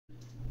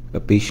a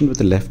patient with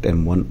a left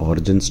M1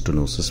 origin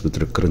stenosis with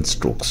recurrent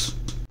strokes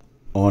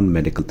on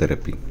medical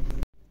therapy.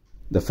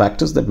 The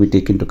factors that we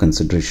take into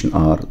consideration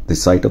are the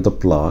site of the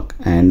plaque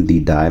and the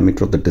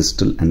diameter of the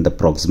distal and the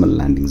proximal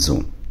landing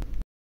zone.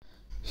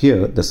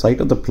 Here, the site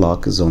of the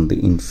plaque is on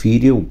the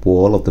inferior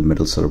wall of the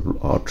middle cerebral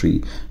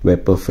artery, where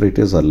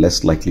perforators are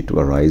less likely to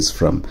arise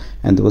from,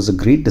 and there was a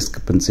great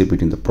discrepancy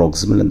between the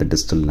proximal and the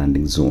distal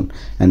landing zone,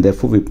 and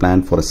therefore we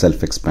planned for a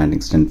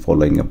self-expanding stent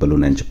following a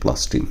balloon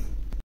angioplasty.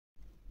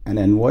 An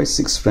envoy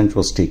 6 French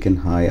was taken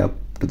high up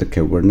to the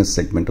cavernous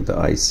segment of the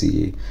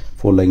ICA,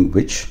 following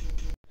which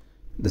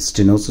the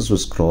stenosis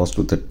was crossed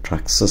with a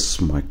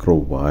traxus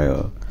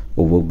microwire,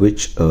 over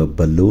which a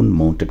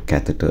balloon-mounted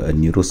catheter, a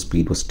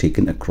NeuroSpeed, was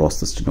taken across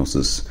the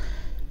stenosis.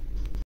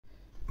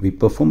 We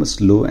perform a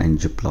slow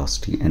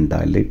angioplasty and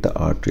dilate the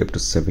artery up to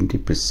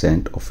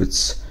 70% of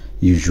its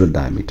usual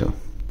diameter.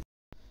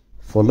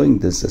 Following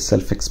this, a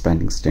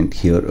self-expanding stent,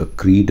 here a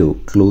Credo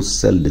closed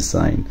cell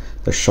design,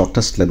 the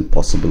shortest length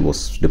possible,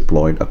 was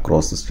deployed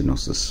across the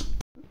stenosis.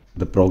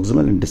 The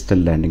proximal and distal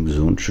landing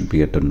zone should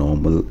be at a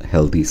normal,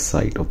 healthy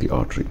site of the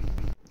artery.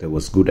 There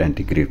was good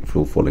antegrade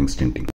flow following stenting.